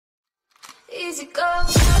easy go.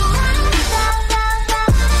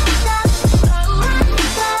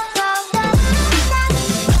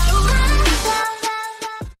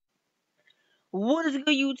 What is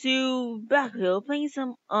good, YouTube? Back here playing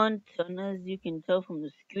some Unton, as you can tell from the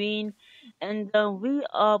screen, and we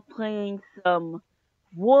are playing some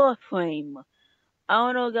Warframe. I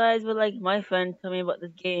don't know, guys, but like my friend told me about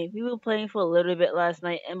this game. We were playing for a little bit last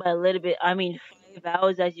night, and by a little bit, I mean 5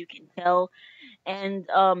 hours, as you can tell. And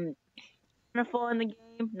kind of fall in the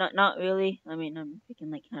game. Not really. I mean, I'm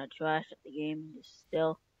freaking like kind of trash at the game, just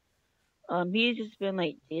still. He's just been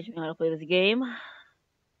like teaching me how to play this game.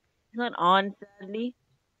 He's not on, sadly,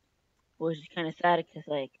 which is kind of sad because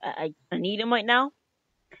like I need him right now,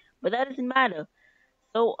 but that doesn't matter.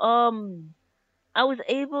 So I was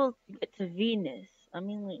able to get to Venus. I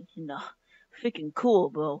mean, like, freaking cool,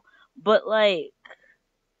 bro. But like,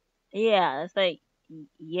 yeah, it's like,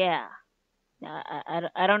 yeah,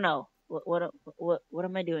 I don't know what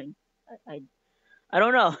am I doing? I I, I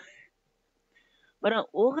don't know. But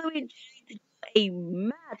we're gonna be trying to do a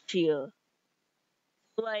match here.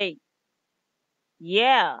 Like,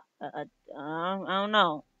 yeah, I don't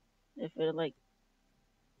know if it like,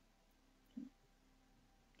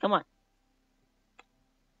 come on,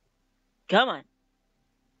 come on.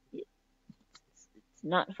 It's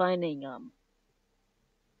not finding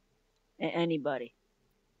anybody.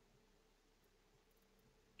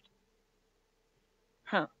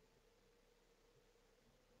 Huh.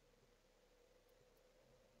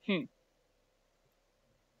 Hmm.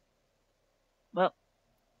 Well,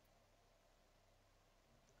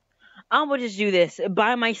 I'm gonna just do this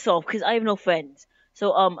by myself because I have no friends.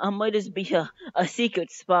 So I might just be a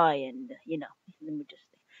secret spy, and let me just.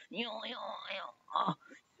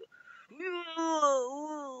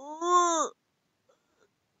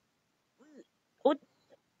 What?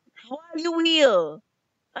 Why are you here?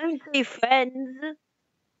 I didn't say friends.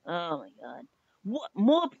 Oh my god. What?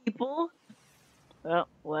 More people? Well,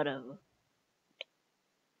 whatever.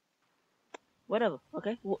 Whatever.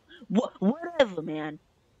 Okay. Whatever, man.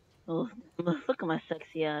 Oh, look at my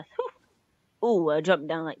sexy ass. Ooh, I jumped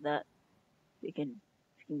down like that. Freaking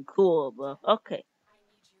cool, bro. Okay.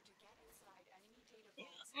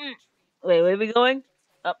 Mm. Wait, where are we going?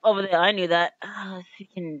 Up over there. I knew that.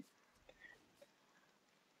 Freaking.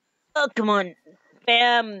 Oh, come on.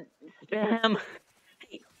 Spam. Spam.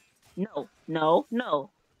 Hey, no, no,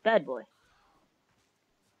 no. Bad boy.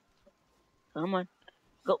 Come on.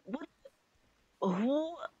 Go. What?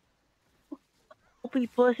 Who? Every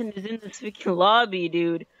person is in this freaking lobby,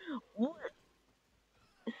 dude. What?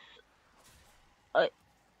 Uh,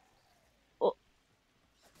 oh,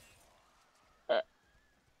 uh,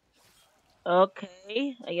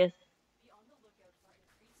 okay. I guess.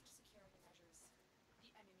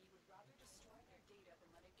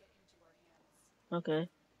 Okay.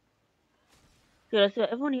 Dude, I said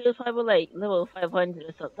everyone here is probably like level 500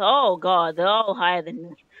 or something. Oh god, they're all higher than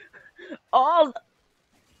me. All.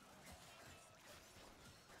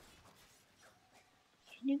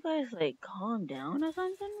 Can you guys like calm down or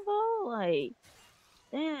something, bro? Like,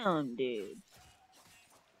 damn, dude.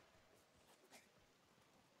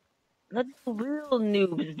 Let the real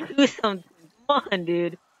noobs do something. Come on,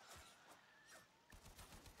 dude.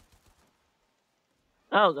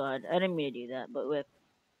 Oh god, I didn't mean to do that, but with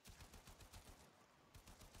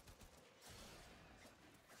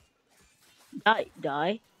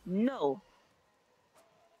die. No.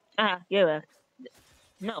 Ah, you're right.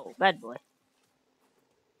 No, bad boy.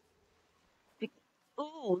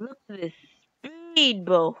 Ooh, look at this speed,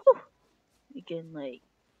 bro. Whew. You can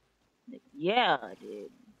yeah,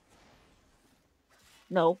 dude.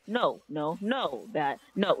 No, bad.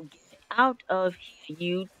 No, get out of here,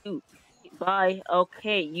 you two. Bye.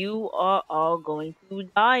 Okay, you are all going to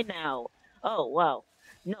die now. Oh, wow.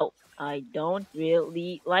 No, I don't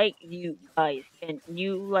really like you guys. Can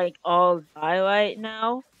you, like, all die right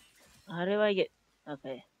now? How do I get...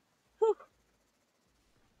 Okay. Whew.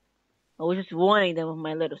 I was just warning them with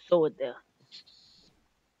my little sword there.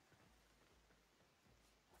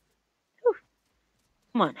 Whew.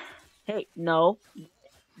 Come on. Hey, no.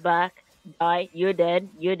 Back. Die. You're dead.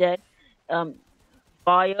 You're dead.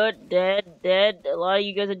 Fire. Dead. A lot of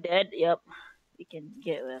you guys are dead. Yep. We can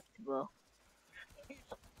get wrecked, bro.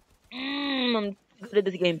 I'm good at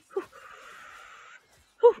this game. Whew.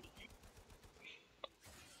 Whew.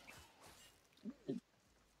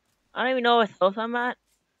 I don't even know what health I'm at,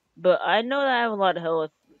 but I know that I have a lot of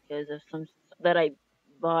health because of some stuff that I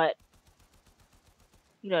bought.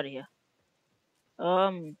 Get out of here.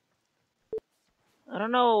 I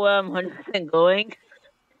don't know where I'm 100% going.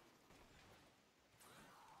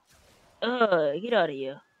 Get out of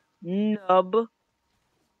here. Nub.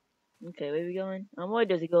 Okay, where we going? Why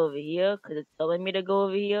does it go over here? Cause it's telling me to go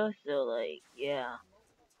over here. So like, yeah.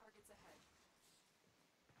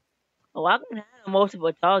 Oh, I can have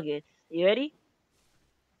multiple targets. You ready?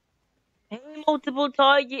 Hey, multiple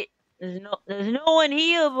target. There's no one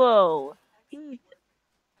here, bro. He's,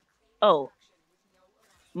 oh,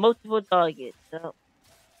 multiple targets. So,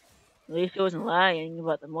 at least I wasn't lying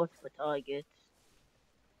about the multiple targets.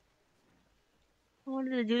 I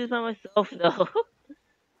wanted to do this by myself, though.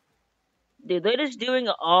 Dude, they're just doing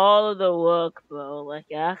all of the work, bro.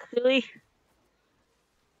 Like, actually,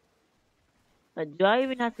 like, do I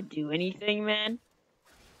even have to do anything, man?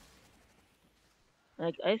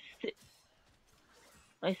 Like, I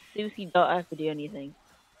seriously don't have to do anything.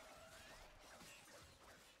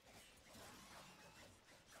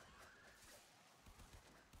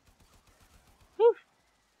 Whew.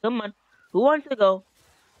 Come on. Who wants to go?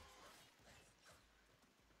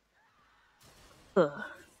 Ugh.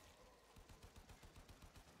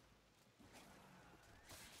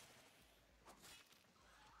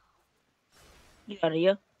 Get out of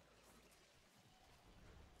here.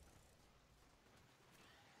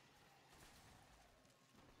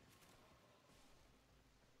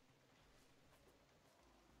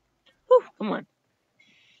 Whew. Come on.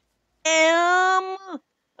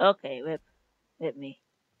 Okay, whip me.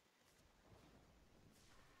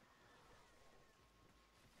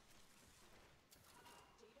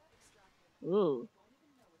 Ooh,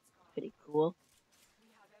 pretty cool.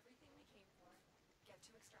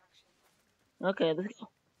 Okay, let's go.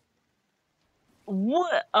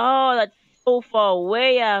 What? Oh, that's so far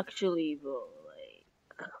away, actually, bro.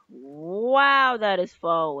 Like, wow, that is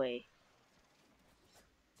far away.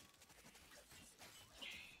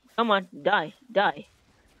 Come on, die, die.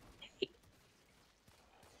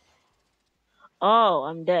 Oh,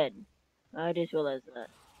 I'm dead. I just realized that.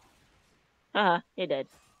 Haha, you're dead.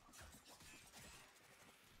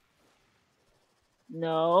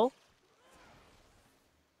 No.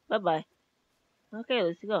 Bye bye. Okay,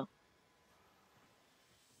 let's go.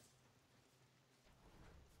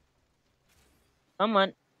 Come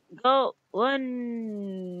on. Go.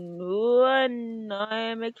 Run. Run. I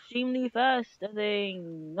am extremely fast, I think.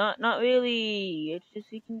 Not really. It's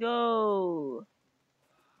just we can go.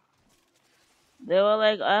 They were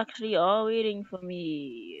like actually all waiting for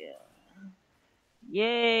me.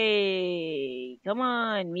 Yay! Come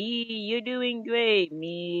on, me. You're doing great,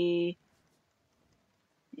 me.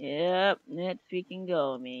 Yep, let's freaking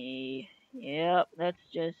go, me. Yep, that's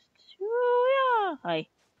just. Ooh, yeah. Hi.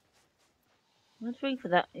 Let's wait for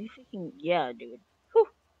that. You freaking. Yeah, dude. Whew.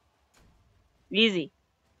 Easy.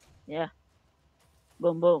 Yeah.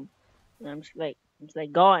 Boom, boom. And I'm just like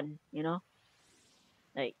gone, you know?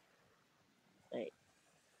 Like, like,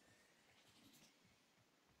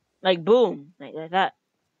 like boom. Like that.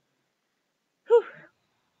 Whew.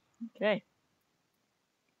 Okay.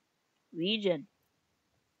 Legion.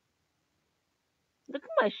 Look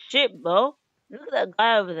at my ship, bro. Look at that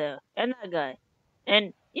guy over there. And that guy.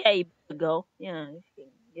 And, yeah, you better go. Yeah,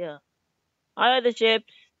 yeah. All other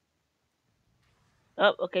ships.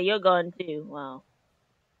 Oh, okay, you're gone too. Wow.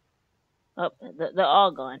 Oh, they're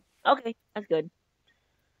all gone. Okay, that's good.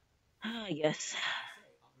 I guess.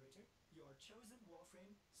 Your chosen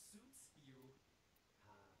Warframe suits you.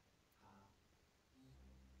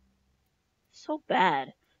 So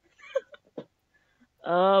bad.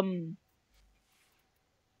 Um,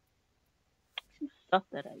 some stuff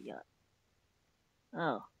that I got.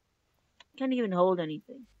 Oh, can't even hold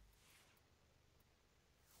anything.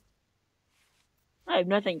 I have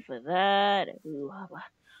nothing for that. Ooh,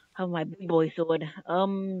 how my big boy sword.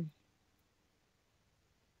 Oh,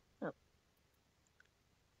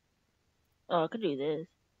 oh, I could do this.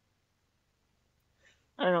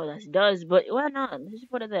 I don't know what this does, but why not? Let's just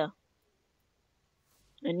put it there.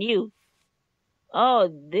 And you. Oh,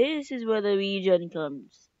 this is where the region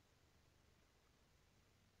comes.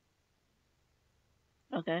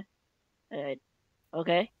 Okay. Alright.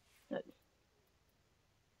 Okay.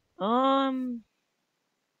 Um,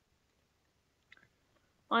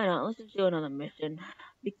 why not? Let's just do another mission.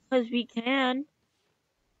 Because we can.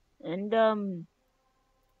 And, kind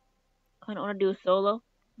of want to do a solo,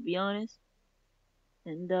 to be honest.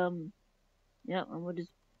 And, yeah, and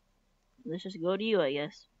let's just go to you, I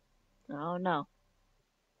guess. I don't know.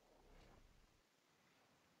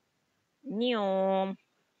 Neom.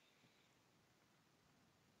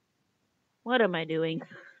 What am I doing?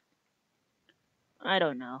 I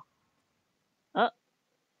don't know. Oh,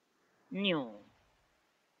 neom.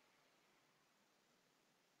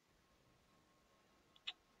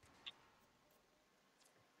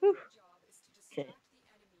 Whew. Okay.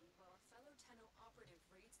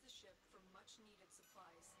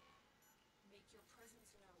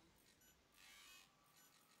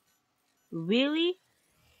 Really?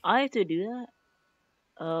 I have to do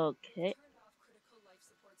that? Okay.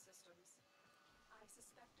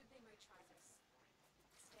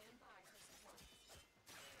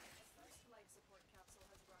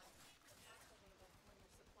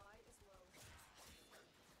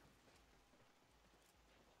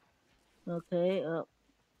 Okay,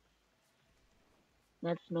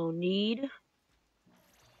 that's no need.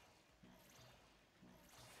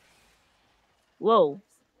 Whoa.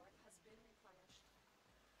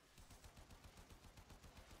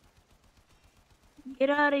 Get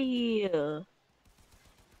out of here.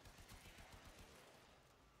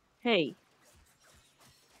 Hey.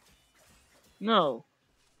 No.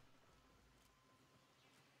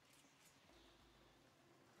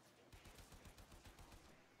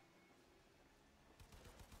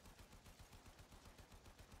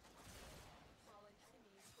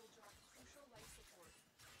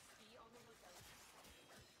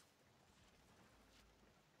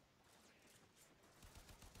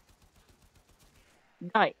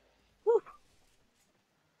 Die. Whew.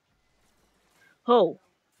 Oh.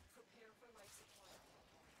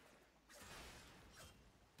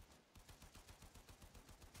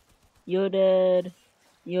 You're dead.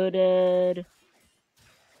 You're dead.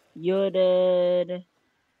 You're dead.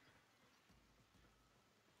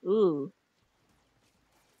 Ooh.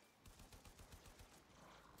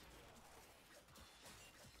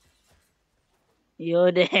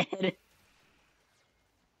 You're dead.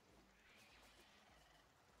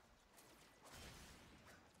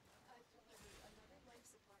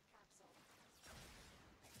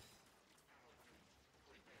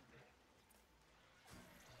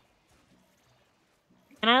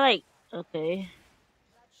 Can I like okay.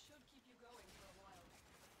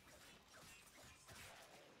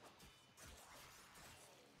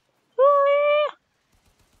 Ooh,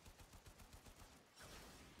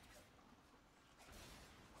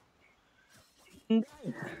 yeah.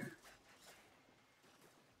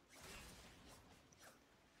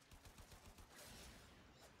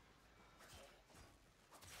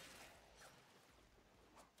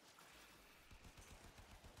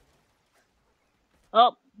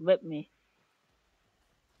 Oh, whip me.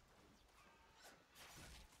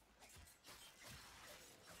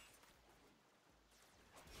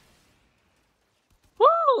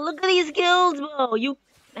 Whoa, look at these skills, bro. You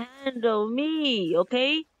handle me,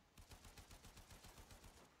 okay?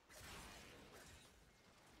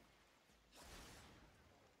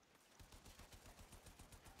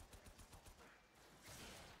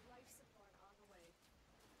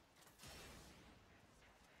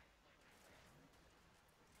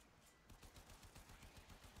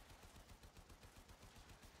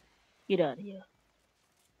 Get out of here.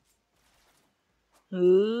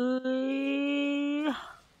 Ooh,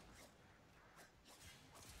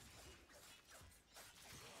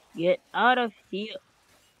 get out of here.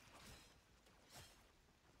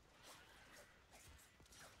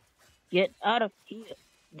 Get out of here.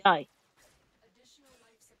 Die.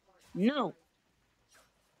 No.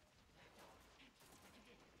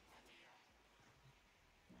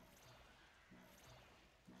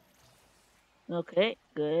 Okay,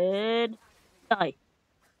 good. Die.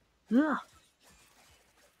 Ugh.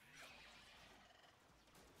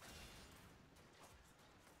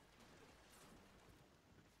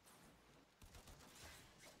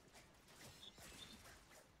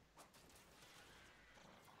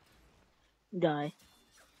 Die.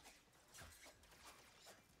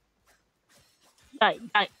 Die.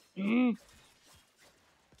 Die. Mm.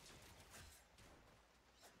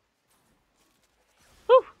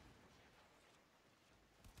 Whew.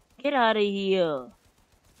 Get out of here.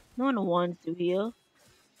 No one wants you here.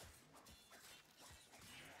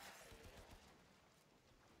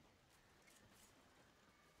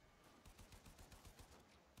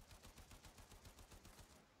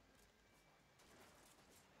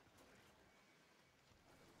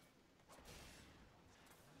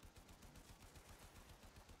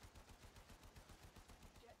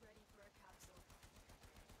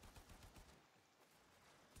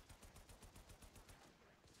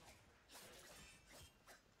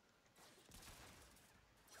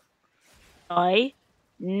 Die.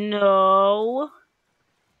 No.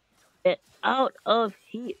 Get out of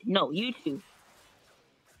here. No, you two.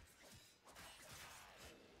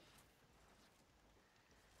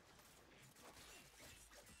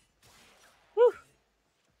 Whew.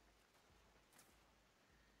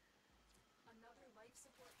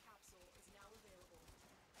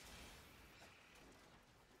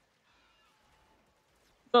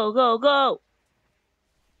 Go, go, go.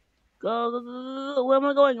 Go, go, go, go, go. Where am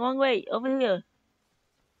I going? Wrong way. Over here.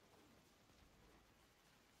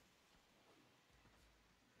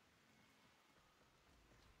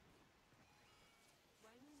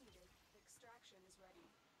 When needed, extraction is ready.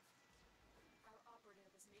 Our operative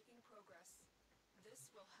is making progress. This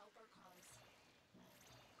will help our cause.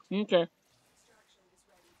 Okay. Extraction is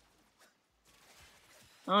ready.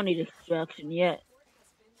 I don't need extraction yet. Port has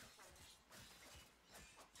been replenished.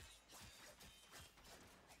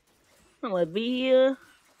 I'm gonna be here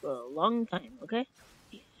for a long time, okay?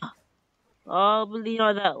 Probably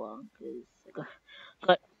not that long, cause I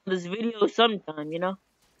got this video sometime, you know?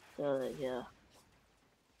 So, yeah.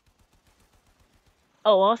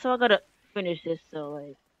 Oh, also I gotta finish this,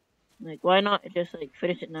 so, like, why not just, like,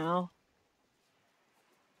 finish it now?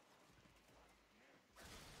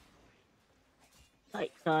 Die,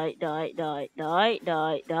 die, die, die, die,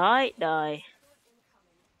 die, die, die.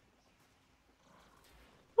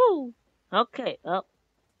 Woo! Okay, well,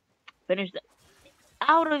 finish that.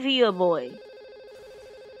 Out of here, boy!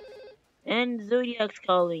 And Zodiac's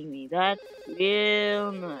calling me. That's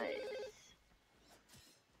real nice.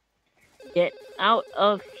 Get out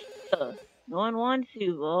of here. No one wants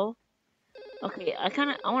you, bro. Okay, I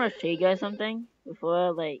want to show you guys something before I,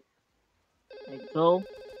 like go.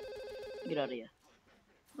 Get out of here.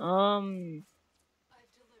 I've delivered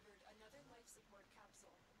another life support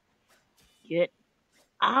capsule. Get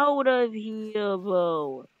out of here,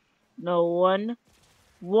 bro. No one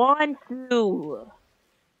wants you.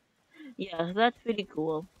 Yeah, that's pretty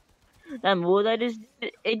cool. That move I just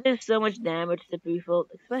did, it does so much damage to people,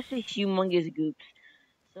 especially humongous goops.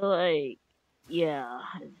 So, like, yeah.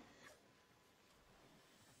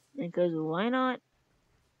 Because why not?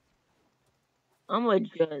 I'm gonna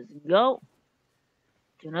just go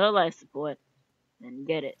to another life support and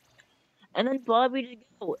get it. And then probably just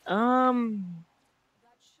go. That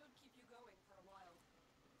should keep you going for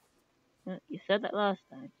a while. You said that last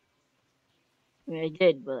time. I mean, I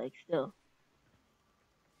did, but like, still.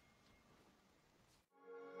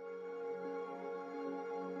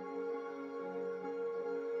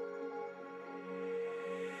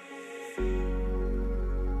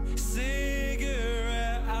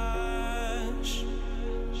 Cigarette ash,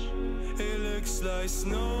 it looks like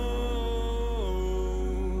snow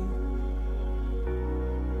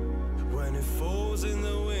when it falls in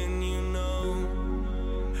the wind, you know.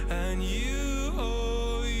 And you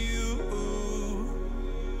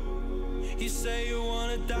say you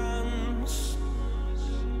wanna dance.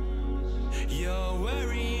 You're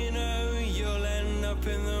worried, you know, you'll end up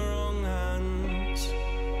in the wrong hands.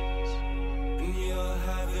 And you're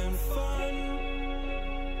having fun.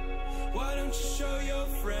 Why don't you show your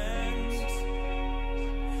friends?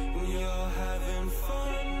 And you're having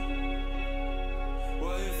fun.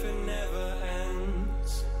 What if it never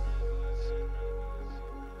ends?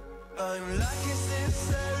 I'm lacking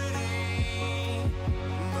sincerity,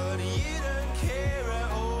 but you don't care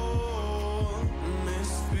at all.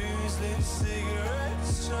 Miss Boozley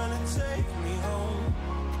cigarettes trying to take me home.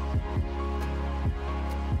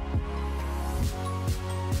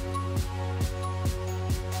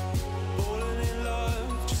 Falling in love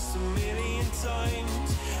just a million times,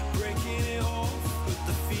 breaking it off, but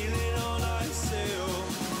the feeling on I still.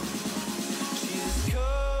 She's as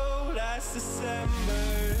cold as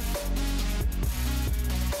December.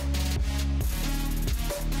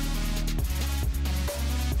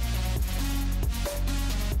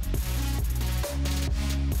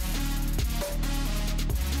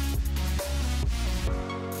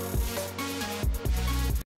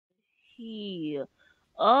 Here.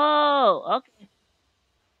 Oh, okay.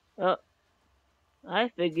 Oh, I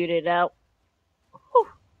figured it out. Whew.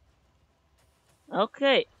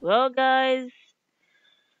 Okay, well, guys,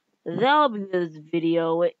 that'll be this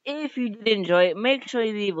video. If you did enjoy it, make sure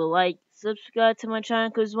you leave a like, subscribe to my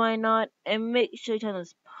channel, cause why not, and make sure you turn on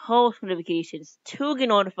those post notifications to get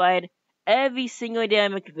notified every single day I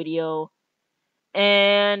make a video.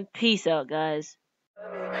 And peace out, guys.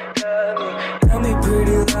 Tell me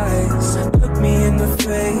pretty lies, look me in the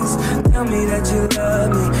face. Tell me that you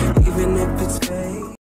love me, even if it's fake.